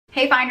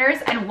Hey finders,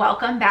 and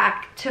welcome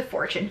back to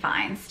Fortune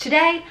Finds.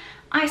 Today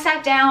I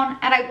sat down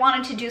and I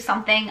wanted to do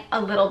something a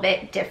little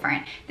bit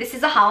different. This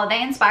is a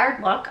holiday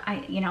inspired look.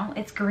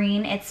 It's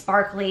green, it's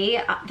sparkly.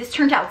 This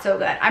turned out so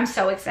good. I'm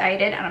so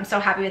excited and I'm so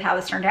happy with how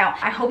this turned out.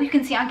 I hope you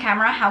can see on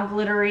camera how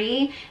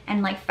glittery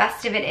and like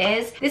festive it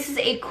is. This is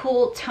a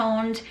cool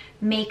toned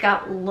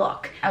makeup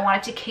look. I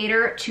wanted to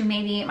cater to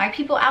maybe my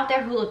people out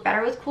there who look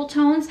better with cool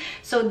tones.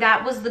 So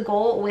that was the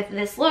goal with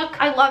this look.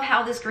 I love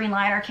how this green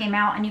liner came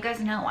out, and you guys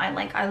know I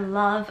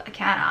love a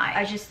cat eye.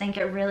 I just think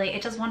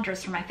it does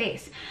wonders for my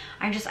face.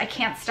 I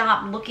can't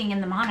stop looking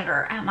in the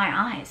monitor at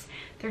my eyes.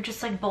 They're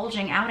just like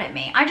bulging out at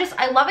me.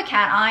 I love a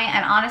cat eye,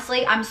 and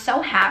honestly, I'm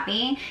so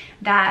happy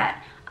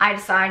that I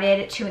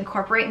decided to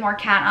incorporate more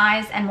cat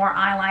eyes and more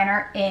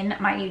eyeliner in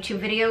my YouTube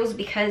videos,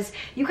 because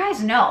you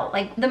guys know,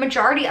 like, the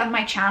majority of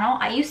my channel,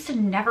 I used to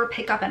never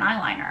pick up an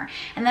eyeliner.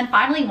 And then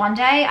finally one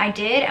day I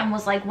did and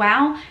was like,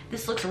 wow,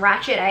 this looks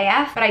ratchet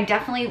AF, but I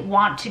definitely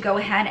want to go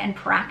ahead and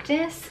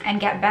practice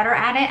and get better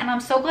at it. And I'm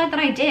so glad that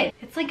I did.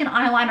 It's like an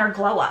eyeliner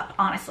glow up,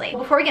 honestly.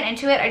 Before we get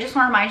into it, I just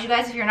want to remind you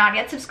guys, if you're not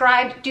yet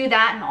subscribed, do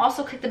that, and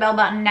also click the bell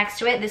button next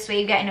to it. This way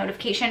you get a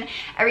notification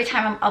every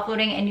time I'm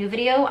uploading a new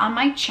video on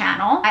my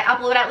channel. I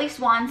upload at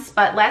least once,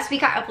 but last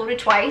week I uploaded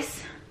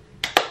twice.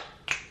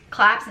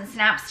 Claps and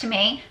snaps to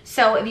me.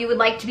 So if you would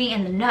like to be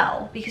in the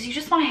know, because you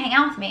just want to hang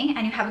out with me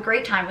and you have a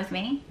great time with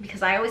me,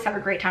 because I always have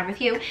a great time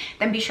with you,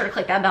 then be sure to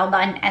click that bell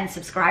button and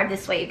subscribe.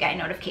 This way you get a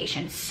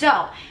notification.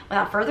 So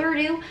without further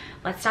ado,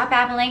 let's stop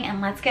babbling and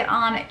let's get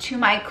on to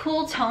my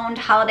cool toned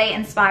holiday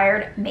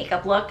inspired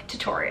makeup look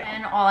tutorial.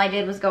 And all I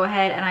did was go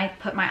ahead and I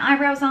put my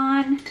eyebrows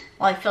on.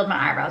 Well, I filled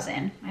my eyebrows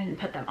in. I didn't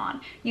put them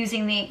on.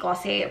 Using the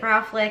Glossier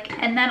Brow Flick.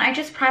 And then I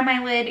just primed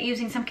my lid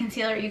using some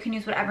concealer. You can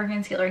use whatever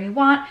concealer you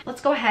want.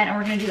 Let's go ahead and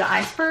we're gonna do the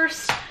eyes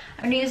first.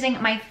 I'm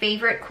using my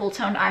favorite cool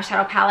toned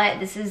eyeshadow palette.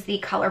 This is the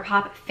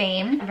Colourpop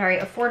Fame. Very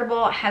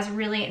affordable. It has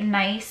really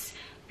nice,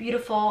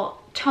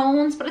 beautiful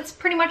tones, but it's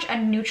pretty much a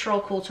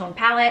neutral cool tone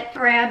palette.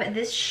 Grab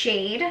this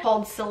shade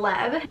called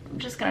Celeb. I'm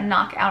just gonna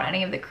knock out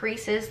any of the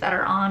creases that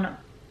are on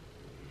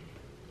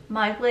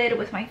my lid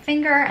with my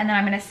finger, and then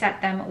I'm gonna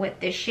set them with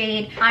this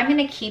shade. I'm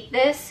gonna keep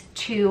this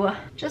to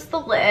just the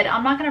lid.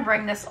 I'm not gonna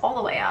bring this all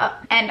the way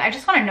up. And I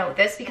just wanna note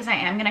this because I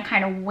am gonna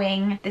kind of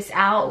wing this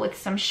out with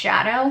some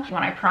shadow.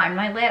 When I prime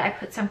my lid, I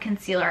put some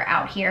concealer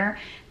out here.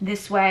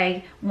 This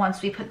way,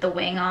 once we put the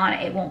wing on,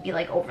 it won't be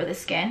like over the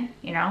skin,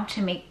 you know,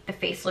 to make the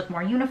face look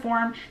more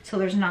uniform. So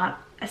there's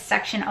not a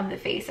section of the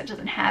face that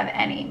doesn't have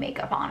any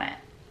makeup on it.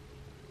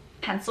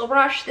 Pencil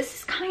brush. This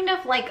is kind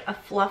of like a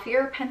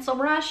fluffier pencil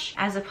brush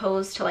as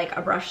opposed to like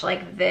a brush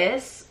like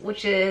this,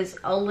 which is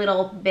a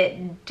little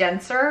bit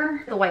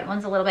denser. The white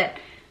one's a little bit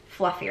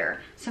fluffier.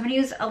 So I'm gonna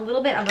use a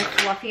little bit of a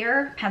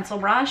fluffier pencil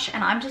brush,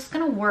 and I'm just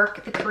gonna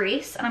work the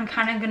crease, and I'm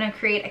kind of gonna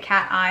create a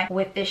cat eye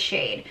with this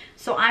shade.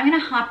 So I'm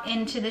gonna hop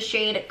into the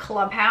shade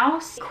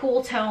Clubhouse,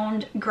 cool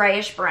toned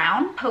grayish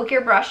brown. Poke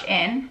your brush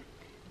in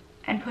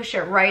and push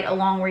it right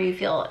along where you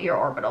feel your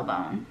orbital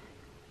bone.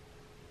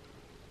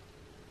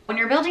 When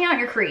you're building out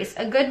your crease,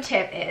 a good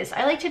tip is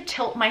I like to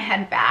tilt my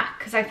head back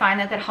because I find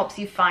that that helps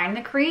you find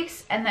the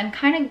crease, and then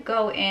kind of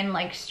go in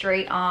like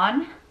straight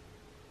on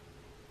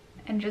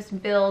and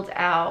just build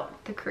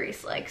out the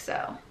crease like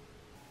so.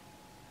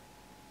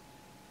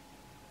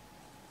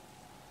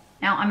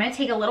 Now I'm gonna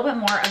take a little bit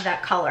more of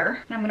that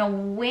color and I'm gonna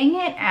wing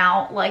it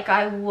out like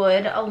I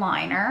would a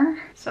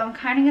liner. So I'm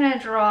kind of gonna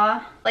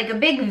draw like a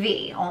big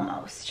V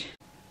almost.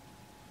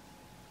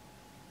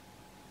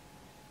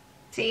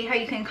 See how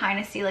you can kind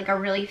of see like a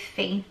really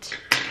faint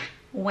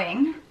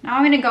wing? Now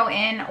I'm gonna go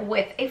in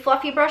with a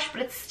fluffy brush,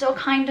 but it's still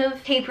kind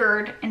of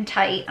tapered and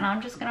tight, and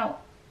I'm just gonna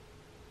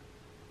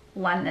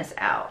blend this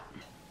out.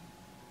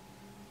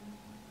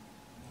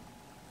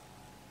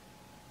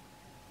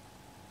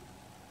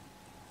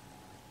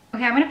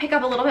 Okay, I'm gonna pick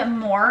up a little bit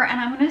more,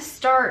 and I'm gonna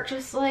start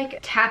just like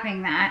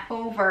tapping that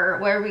over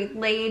where we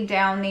laid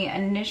down the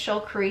initial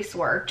crease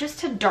work, just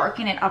to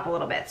darken it up a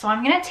little bit. So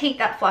I'm gonna take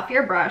that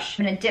fluffier brush,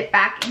 I'm gonna dip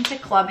back into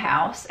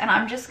Clubhouse, and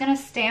I'm just gonna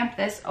stamp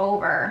this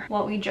over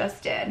what we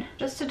just did,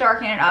 just to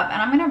darken it up.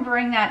 And I'm gonna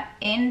bring that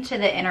into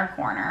the inner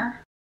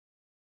corner.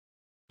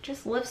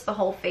 Just lifts the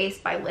whole face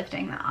by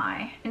lifting the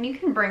eye. And you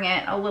can bring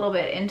it a little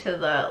bit into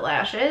the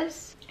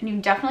lashes. And you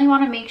definitely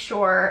wanna make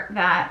sure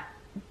that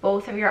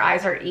both of your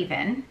eyes are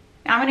even.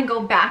 Now I'm gonna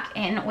go back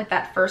in with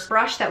that first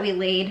brush that we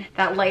laid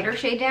that lighter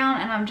shade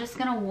down, and I'm just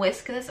gonna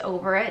whisk this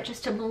over it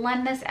just to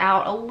blend this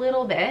out a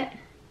little bit.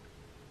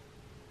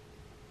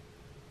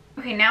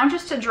 Okay, now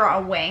just to draw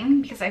a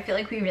wing, because I feel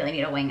like we really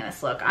need a wing in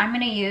this look, I'm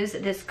gonna use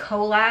this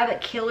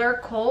Collab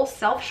Killer Kohl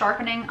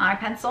Self-Sharpening Eye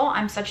Pencil.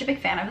 I'm such a big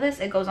fan of this.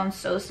 It goes on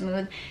so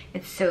smooth.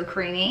 It's so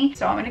creamy.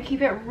 So I'm gonna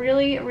keep it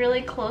really,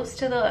 really close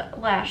to the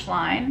lash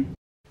line.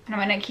 And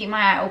I'm gonna keep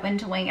my eye open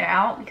to wing it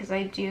out because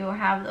I do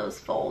have those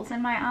folds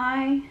in my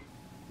eye.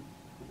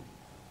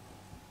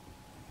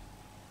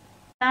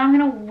 Now I'm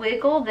gonna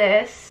wiggle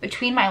this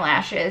between my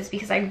lashes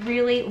because I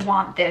really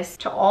want this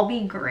to all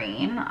be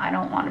green. I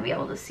don't want to be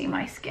able to see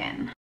my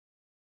skin.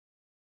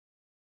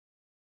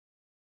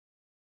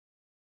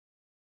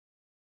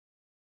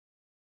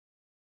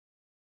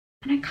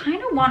 And I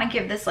kind of want to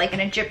give this like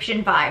an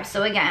Egyptian vibe.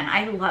 So again,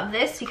 I love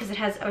this because it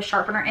has a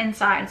sharpener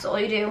inside. So all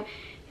you do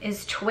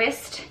is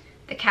twist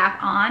the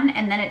cap on,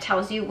 and then it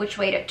tells you which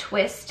way to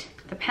twist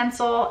the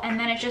pencil, and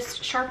then it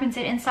just sharpens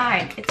it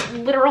inside. It's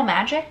literal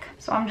magic.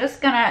 So I'm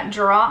just gonna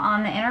draw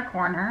on the inner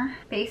corner,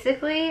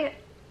 basically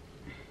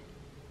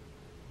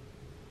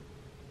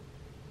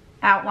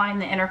outline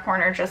the inner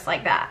corner just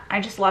like that.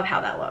 I just love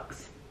how that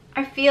looks.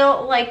 I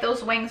feel like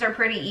those wings are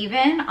pretty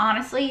even.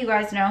 Honestly, you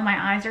guys know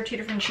my eyes are two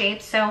different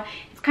shapes, so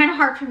it's kind of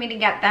hard for me to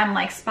get them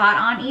like spot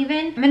on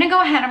even. I'm gonna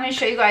go ahead, I'm gonna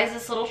show you guys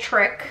this little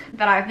trick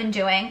that I've been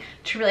doing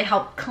to really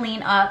help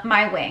clean up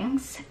my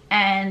wings,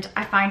 and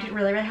I find it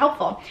really, really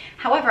helpful.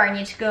 However, I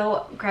need to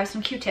go grab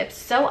some Q-tips,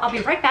 so I'll be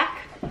right back.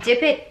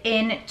 Dip it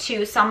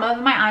into some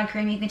of my eye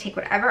cream. You can take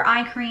whatever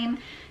eye cream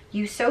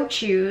you so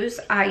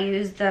choose. I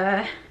use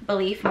the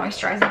Belief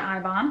Moisturizing Eye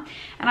Balm,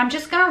 and I'm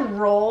just gonna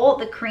roll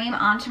the cream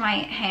onto my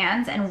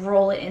hands and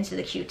roll it into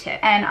the Q-tip.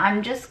 And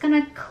I'm just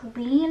gonna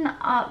clean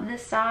up the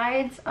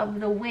sides of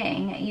the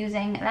wing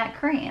using that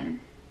cream.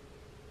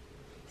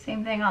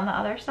 Same thing on the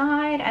other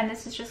side, and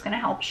this is just gonna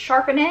help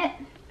sharpen it,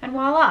 and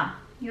voila,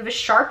 you have a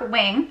sharp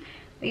wing,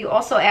 but you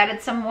also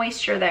added some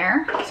moisture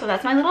there. So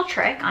that's my little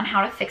trick on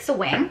how to fix a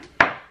wing.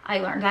 I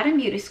learned that in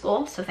beauty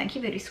school, so thank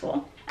you, beauty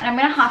school. And I'm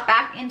gonna hop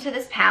back into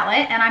this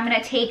palette, and I'm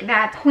gonna take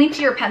that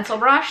pointier pencil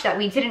brush that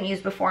we didn't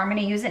use before. I'm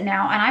gonna use it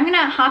now, and I'm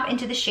gonna hop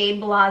into the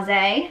shade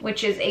Blasé,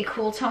 which is a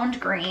cool toned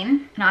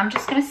green. And I'm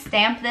just gonna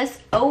stamp this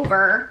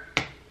over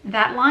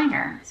that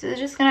liner. So it's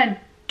just gonna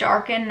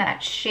darken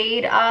that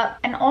shade up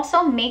and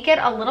also make it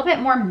a little bit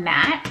more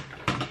matte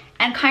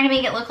and kind of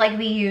make it look like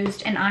we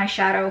used an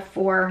eyeshadow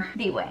for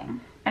the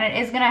wing. And it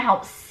is gonna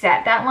help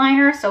set that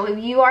liner. So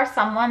if you are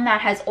someone that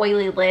has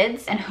oily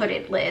lids and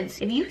hooded lids,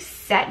 if you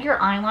set your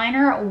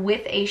eyeliner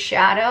with a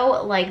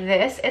shadow like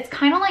this, it's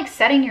kind of like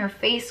setting your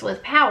face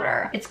with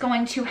powder. It's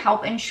going to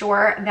help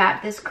ensure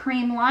that this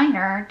cream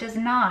liner does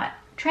not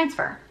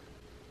transfer.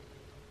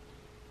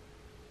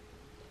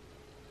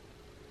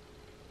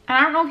 And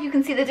I don't know if you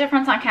can see the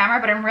difference on camera,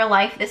 but in real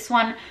life, this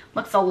one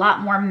looks a lot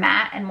more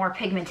matte and more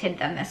pigmented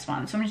than this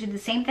one. So I'm gonna do the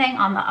same thing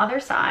on the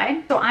other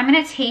side. So I'm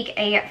gonna take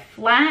a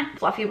flat,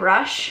 fluffy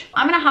brush.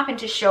 I'm gonna hop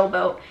into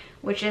Showboat,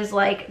 which is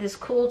like this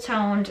cool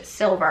toned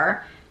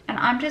silver. And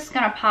I'm just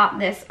gonna pop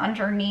this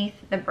underneath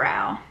the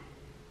brow.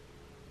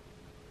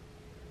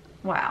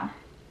 Wow.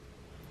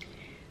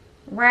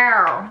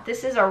 Wow,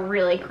 this is a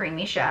really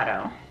creamy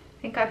shadow.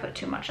 I think I put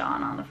too much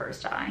on the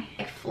first eye.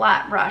 A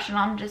flat brush, and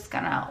I'm just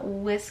gonna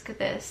whisk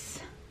this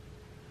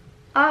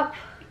up,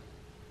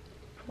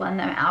 blend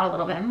them out a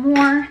little bit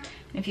more.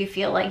 If you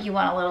feel like you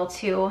want a little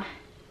too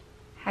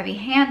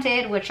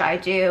heavy-handed, which I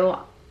do,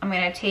 I'm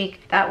gonna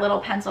take that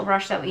little pencil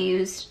brush that we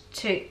used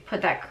to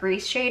put that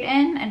crease shade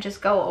in and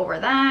just go over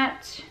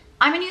that.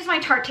 I'm gonna use my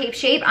Tarte Tape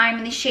Shape. I'm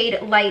in the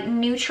shade Light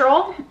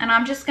Neutral, and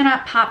I'm just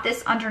gonna pop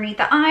this underneath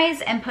the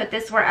eyes and put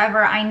this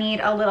wherever I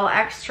need a little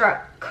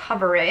extra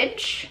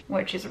coverage,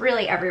 which is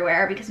really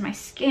everywhere because my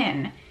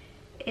skin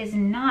is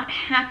not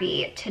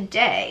happy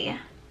today.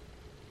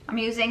 I'm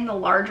using the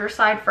larger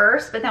side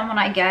first, but then when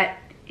I get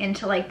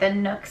into like the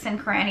nooks and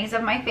crannies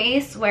of my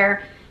face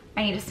where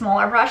I need a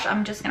smaller brush,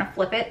 I'm just gonna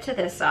flip it to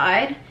this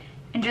side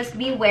and just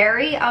be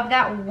wary of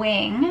that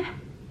wing.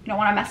 You don't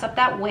want to mess up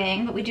that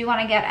wing, but we do want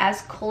to get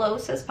as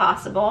close as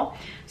possible.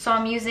 So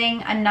I'm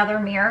using another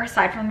mirror,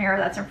 aside from the mirror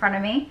that's in front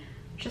of me,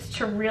 just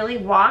to really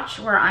watch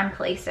where I'm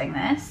placing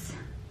this.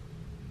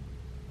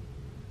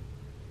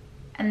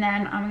 And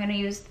then I'm going to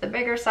use the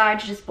bigger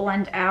side to just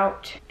blend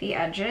out the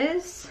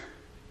edges.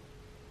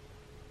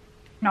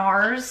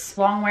 Nars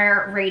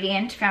Longwear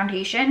Radiant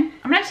Foundation.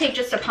 I'm going to take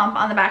just a pump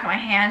on the back of my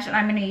hand, and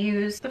I'm going to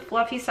use the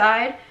fluffy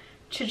side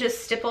to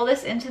just stipple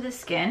this into the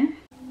skin.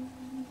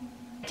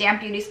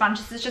 Damp beauty sponge.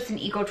 This is just an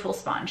Eco Tool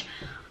sponge.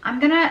 I'm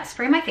gonna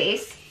spray my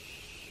face.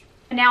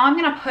 And now I'm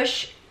gonna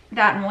push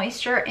that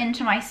moisture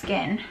into my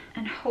skin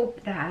and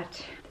hope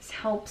that this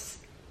helps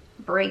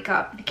break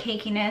up the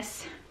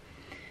cakiness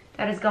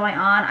that is going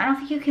on. I don't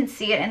think you can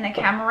see it in the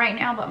camera right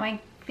now, but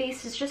my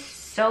face is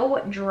just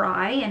so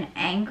dry and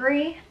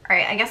angry. All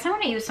right, I guess I'm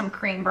gonna use some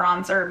cream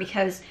bronzer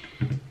because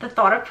the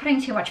thought of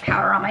putting too much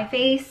powder on my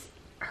face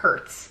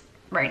hurts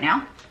right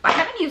now. I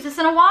haven't used this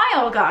in a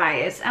while,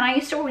 guys, and I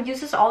used to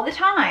use this all the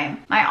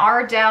time. My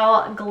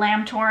Ardell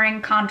Glam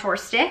Touring Contour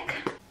Stick.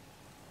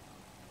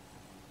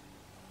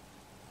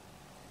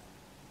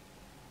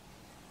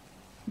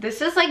 This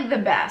is like the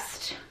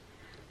best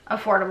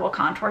affordable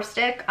contour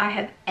stick I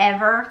have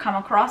ever come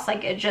across.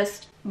 Like, it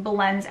just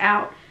blends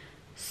out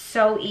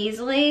so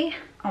easily.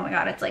 Oh my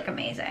God, it's like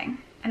amazing.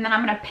 And then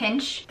I'm gonna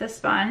pinch the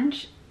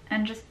sponge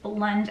and just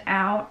blend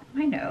out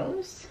my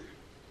nose.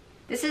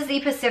 This is the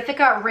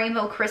Pacifica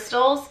Rainbow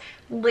Crystals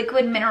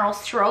Liquid Mineral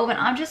Strobe, and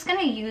I'm just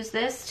gonna use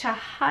this to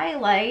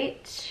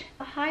highlight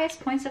the highest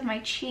points of my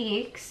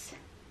cheeks.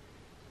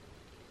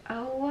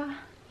 Oh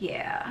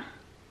yeah.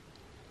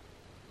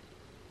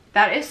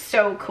 That is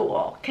so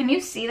cool. Can you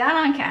see that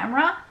on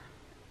camera?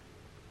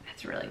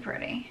 That's really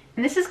pretty.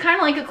 And this is kind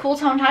of like a cool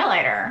toned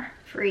highlighter.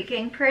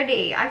 Freaking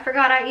pretty. I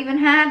forgot I even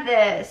had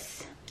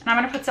this. And I'm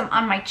gonna put some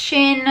on my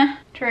chin,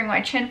 turning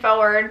my chin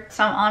forward,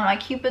 some on my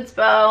Cupid's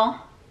bow.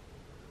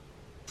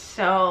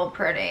 So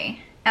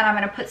pretty. And I'm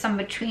gonna put some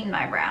between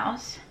my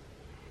brows.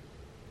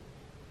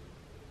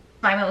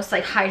 My most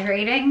like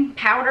hydrating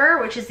powder,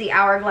 which is the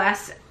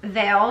Hourglass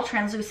Veil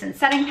Translucent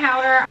Setting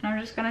Powder. And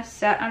I'm just gonna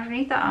set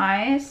underneath the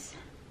eyes.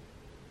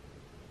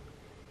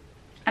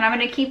 And I'm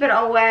gonna keep it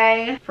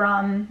away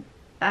from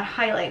that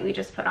highlight we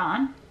just put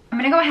on. I'm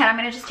gonna go ahead, I'm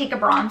gonna just take a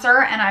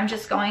bronzer and I'm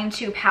just going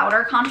to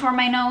powder contour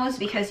my nose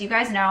because you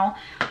guys know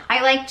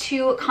I like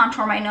to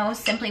contour my nose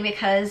simply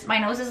because my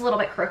nose is a little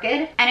bit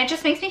crooked and it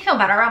just makes me feel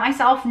better about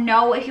myself.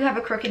 No, if you have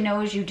a crooked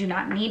nose, you do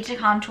not need to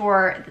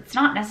contour. It's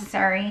not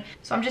necessary.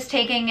 So I'm just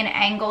taking an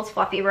angled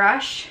fluffy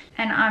brush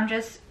and I'm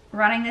just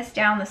running this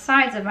down the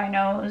sides of my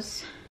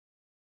nose.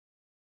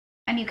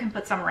 And you can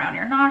put some around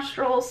your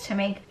nostrils to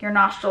make your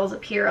nostrils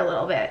appear a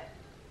little bit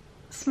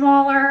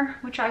smaller,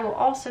 which I will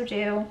also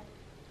do.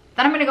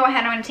 Then I'm gonna go ahead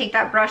and I'm gonna take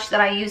that brush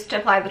that I used to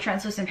apply the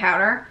translucent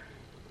powder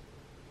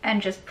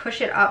and just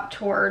push it up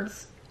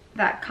towards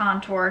that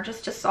contour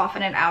just to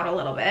soften it out a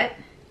little bit.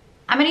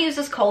 I'm gonna use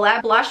this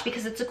Collab blush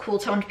because it's a cool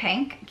toned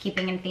pink,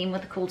 keeping in theme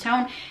with the cool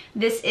tone.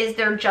 This is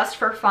their Just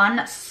for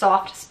Fun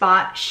Soft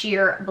Spot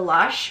Sheer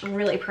Blush,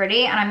 really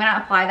pretty. And I'm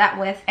gonna apply that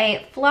with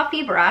a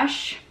fluffy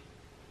brush.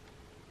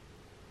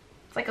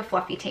 It's like a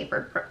fluffy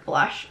tapered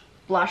blush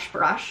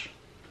brush.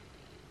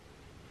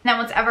 Then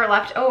what's ever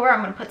left over,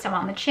 I'm gonna put some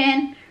on the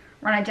chin,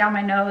 run it down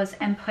my nose,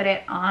 and put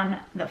it on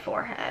the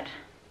forehead.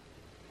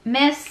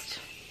 Mist.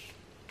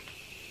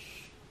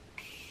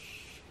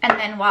 And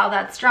then while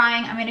that's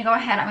drying, I'm gonna go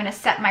ahead, I'm gonna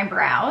set my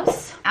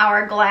brows.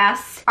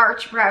 Hourglass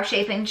Arch Brow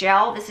Shaping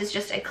Gel. This is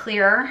just a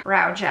clear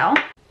brow gel.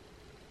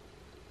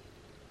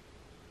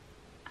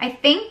 I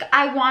think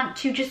I want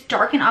to just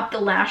darken up the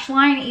lash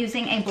line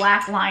using a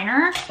black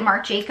liner.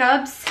 Marc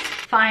Jacobs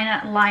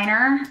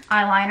Fineliner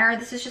eyeliner.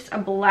 This is just a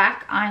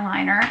black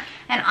eyeliner.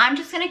 And I'm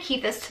just gonna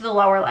keep this to the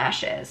lower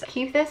lashes.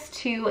 Keep this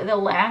to the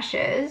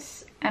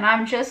lashes. And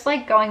I'm just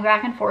like going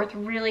back and forth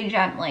really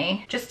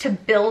gently just to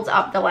build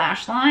up the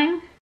lash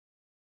line.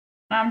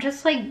 And I'm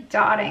just like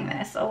dotting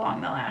this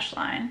along the lash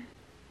line.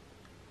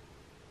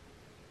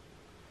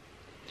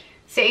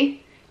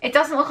 See? It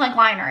doesn't look like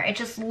liner. It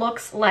just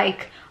looks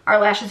like our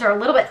lashes are a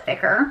little bit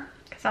thicker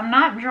because I'm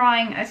not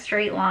drawing a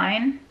straight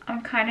line.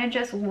 I'm kind of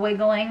just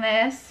wiggling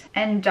this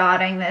and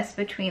dotting this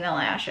between the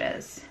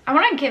lashes. I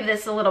want to give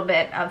this a little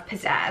bit of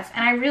pizzazz,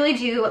 and I really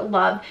do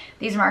love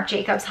these Marc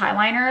Jacobs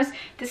highliners.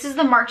 This is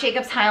the Marc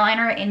Jacobs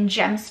highliner in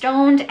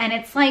Gemstoned, and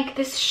it's like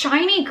this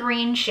shiny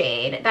green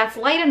shade that's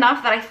light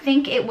enough that I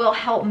think it will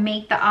help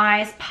make the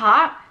eyes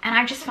pop. And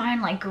I just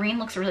find like green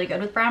looks really good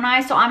with brown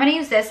eyes. So I'm gonna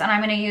use this, and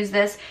I'm gonna use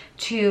this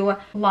to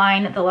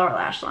line the lower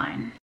lash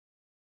line.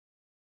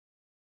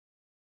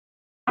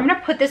 I'm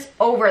gonna put this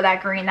over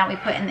that green that we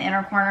put in the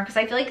inner corner because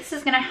I feel like this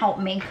is gonna help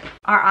make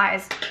our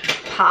eyes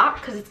pop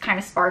because it's kind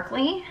of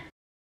sparkly.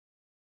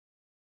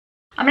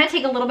 I'm gonna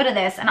take a little bit of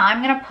this and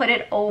I'm gonna put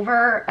it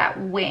over that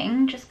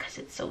wing just because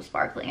it's so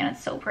sparkly and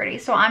it's so pretty.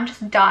 So I'm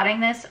just dotting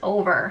this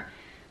over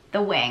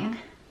the wing.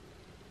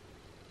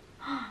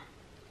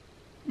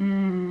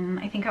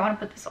 I think I want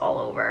to put this all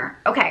over.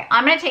 Okay,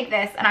 I'm gonna take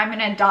this and I'm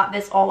gonna dot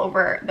this all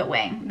over the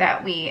wing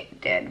that we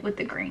did with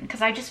the green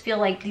because I just feel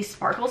like these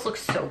sparkles look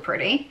so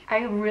pretty.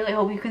 I really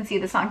hope you can see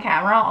this on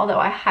camera, although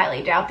I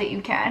highly doubt that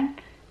you can.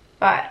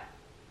 But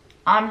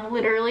I'm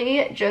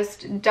literally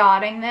just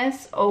dotting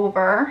this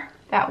over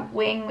that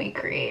wing we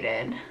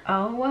created.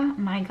 Oh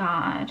my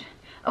god.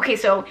 Okay,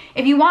 so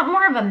if you want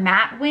more of a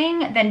matte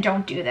wing, then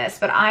don't do this.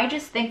 But I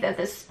just think that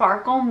this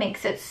sparkle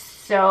makes it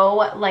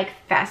so like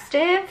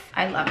festive.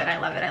 I love it, I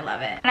love it, I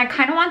love it. And I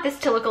kind of want this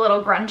to look a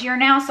little grungier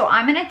now. So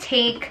I'm gonna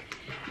take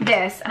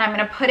this and I'm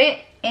gonna put it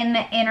in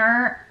the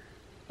inner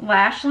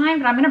lash line,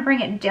 but I'm gonna bring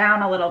it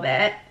down a little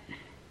bit.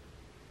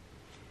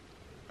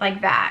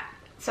 Like that.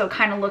 So it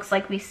kind of looks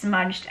like we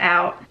smudged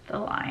out the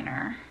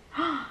liner.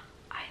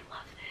 I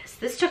love this.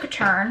 This took a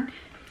turn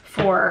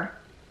for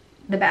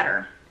the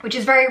better, which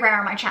is very rare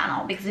on my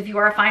channel because if you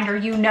are a finder,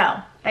 you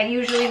know that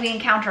usually we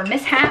encounter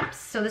mishaps.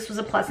 So this was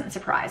a pleasant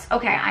surprise.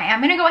 Okay, I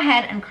am gonna go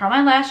ahead and curl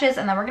my lashes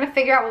and then we're gonna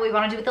figure out what we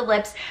wanna do with the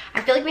lips.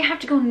 I feel like we have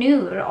to go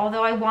nude,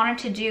 although I wanted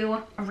to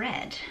do a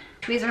red.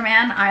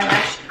 Tweezerman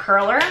eyelash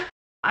curler.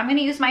 I'm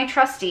gonna use my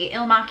trusty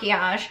Il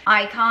Makiage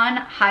Icon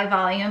High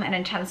Volume and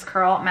Intense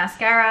Curl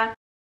Mascara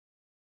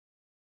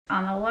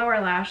on the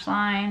lower lash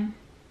line.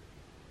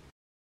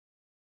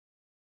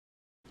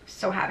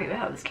 So happy with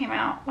how this came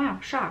out. Wow,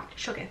 shocked,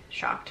 shooketh,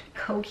 shocked.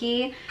 Kohl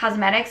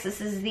Cosmetics, this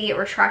is the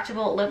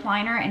retractable lip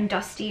liner in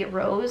Dusty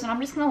Rose, and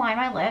I'm just gonna line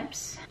my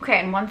lips. Okay,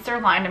 and once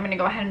they're lined, I'm gonna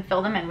go ahead and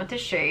fill them in with the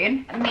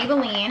shade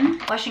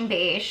Maybelline Blushing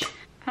Beige,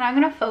 and I'm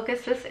gonna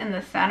focus this in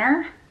the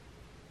center.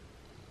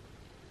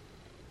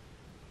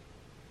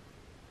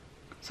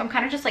 So I'm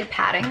kind of just like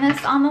patting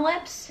this on the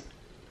lips.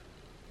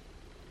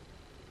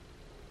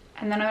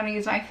 And then I'm gonna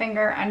use my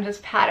finger and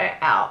just pat it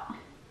out.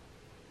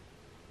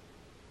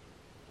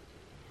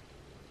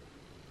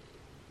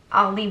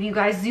 I'll leave you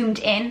guys zoomed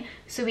in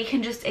so we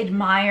can just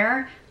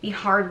admire the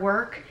hard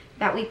work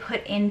that we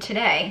put in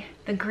today.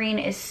 The green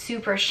is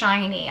super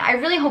shiny. I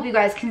really hope you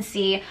guys can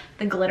see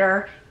the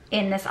glitter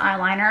in this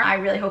eyeliner. I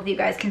really hope that you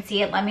guys can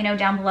see it. Let me know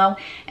down below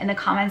in the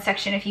comment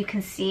section if you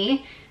can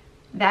see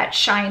that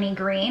shiny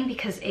green,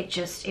 because it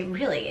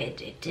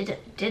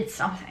did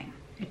something.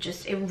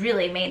 It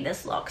really made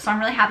this look. So I'm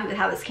really happy with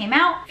how this came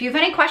out. If you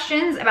have any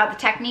questions about the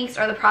techniques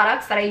or the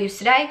products that I used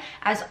today,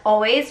 as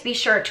always, be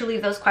sure to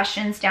leave those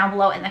questions down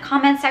below in the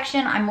comment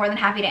section. I'm more than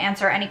happy to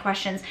answer any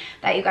questions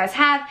that you guys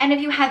have. And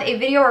if you have a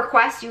video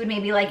request, you would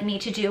maybe like me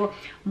to do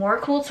more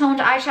cool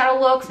toned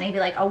eyeshadow looks, maybe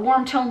like a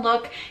warm tone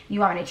look, you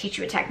want me to teach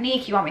you a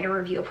technique, you want me to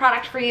review a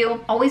product for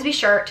you, always be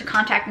sure to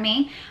contact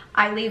me.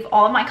 I leave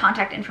all of my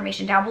contact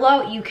information down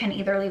below. You can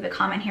either leave a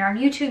comment here on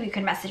YouTube, you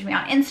can message me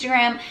on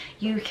Instagram,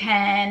 you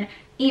can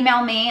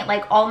email me.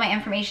 Like, all my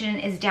information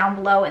is down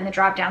below in the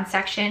drop down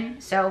section.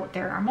 So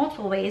there are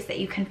multiple ways that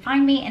you can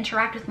find me,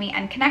 interact with me,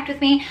 and connect with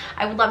me.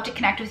 I would love to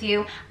connect with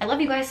you. I love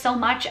you guys so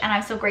much, and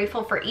I'm so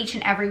grateful for each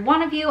and every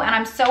one of you. And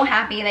I'm so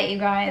happy that you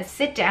guys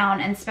sit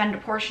down and spend a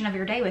portion of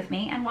your day with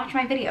me and watch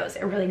my videos.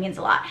 It really means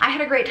a lot. I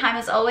had a great time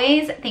as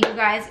always. Thank you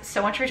guys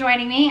so much for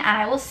joining me, and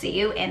I will see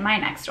you in my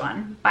next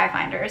one. Bye,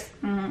 Finders.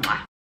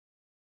 Mwah.